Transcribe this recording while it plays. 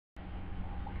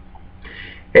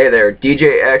Hey there,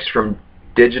 DJ X from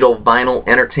Digital Vinyl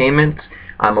Entertainment.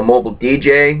 I'm a mobile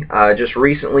DJ. Just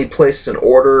recently placed an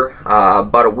order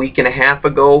about a week and a half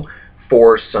ago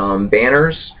for some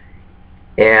banners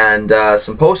and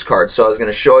some postcards. So I was going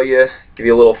to show you, give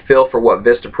you a little feel for what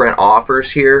Vistaprint offers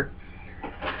here.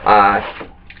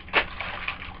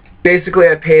 Basically,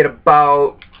 I paid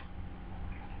about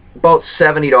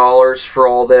 $70 for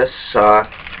all this.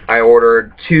 I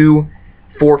ordered two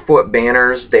 4-foot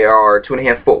banners. They are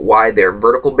 2.5 foot wide. They're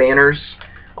vertical banners.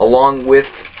 Along with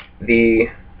the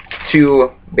two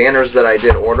banners that I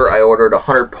did order, I ordered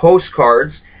 100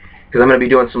 postcards because I'm going to be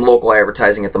doing some local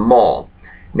advertising at the mall.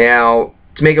 Now,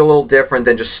 to make it a little different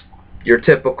than just your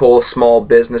typical small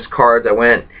business cards, I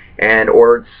went and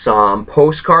ordered some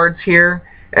postcards here.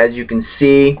 As you can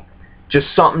see, just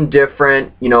something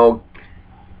different. You know,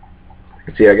 you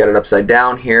can see I got it upside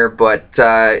down here, but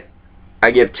I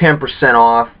give 10%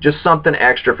 off, just something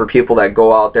extra for people that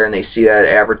go out there and they see that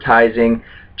advertising.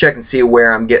 Check and see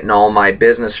where I'm getting all my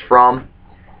business from.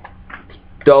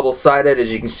 Double-sided, as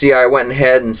you can see, I went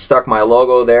ahead and stuck my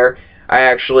logo there. I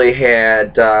actually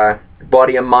had a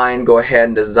buddy of mine go ahead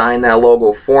and design that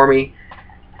logo for me.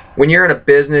 When you're in a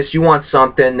business, you want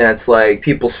something that's like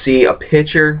people see a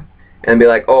picture and be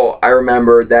like, oh, I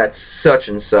remember that's such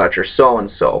and such or so and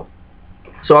so.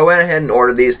 So I went ahead and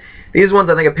ordered these. These ones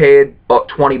I think I paid about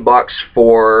 20 bucks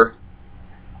for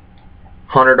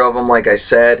 100 of them, like I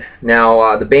said.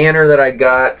 Now the banner that I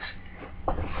got,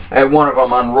 I have one of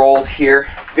them unrolled here.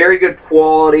 Very good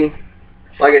quality.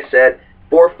 Like I said,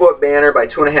 4-foot banner by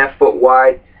 2.5 foot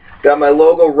wide. Got my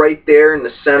logo right there in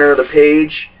the center of the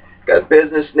page. Got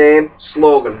business name,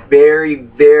 slogan. Very,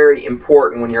 very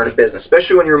important when you're in a business,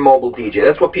 especially when you're a mobile DJ.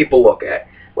 That's what people look at.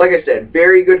 Like I said,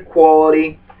 very good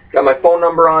quality. Got my phone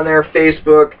number on there,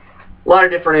 Facebook. A lot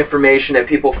of different information that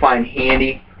people find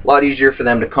handy. A lot easier for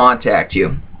them to contact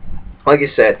you. Like I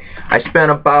said, I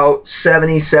spent about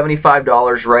 $70,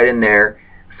 $75 right in there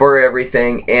for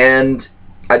everything, and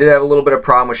I did have a little bit of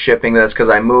problem with shipping. That's because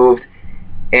I moved,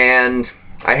 and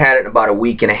I had it in about a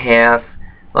week and a half.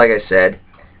 Like I said,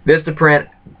 Vistaprint,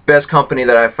 best company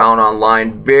that I found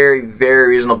online. Very,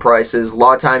 very reasonable prices. A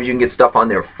lot of times you can get stuff on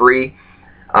there free.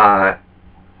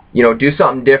 You know, do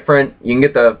something different. You can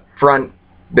get the front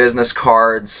business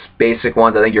cards, basic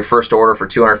ones. I think your first order for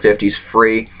 $250 is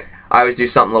free. I always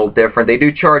do something a little different. They do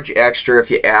charge extra if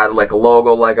you add like a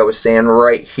logo, like I was saying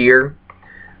right here.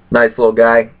 Nice little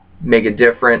guy. Make it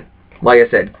different. Like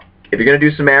I said, if you're going to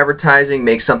do some advertising,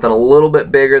 make something a little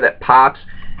bit bigger that pops.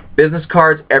 Business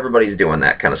cards, everybody's doing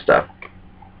that kind of stuff.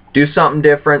 Do something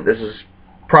different. This is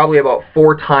probably about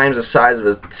 4 times the size of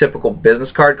a typical business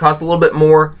card. Costs a little bit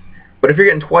more, but if you're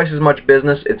getting twice as much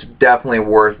business, it's definitely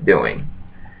worth doing.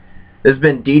 This has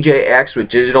been DJ X with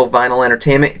Digital Vinyl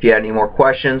Entertainment. If you had any more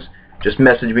questions, just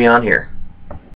message me on here.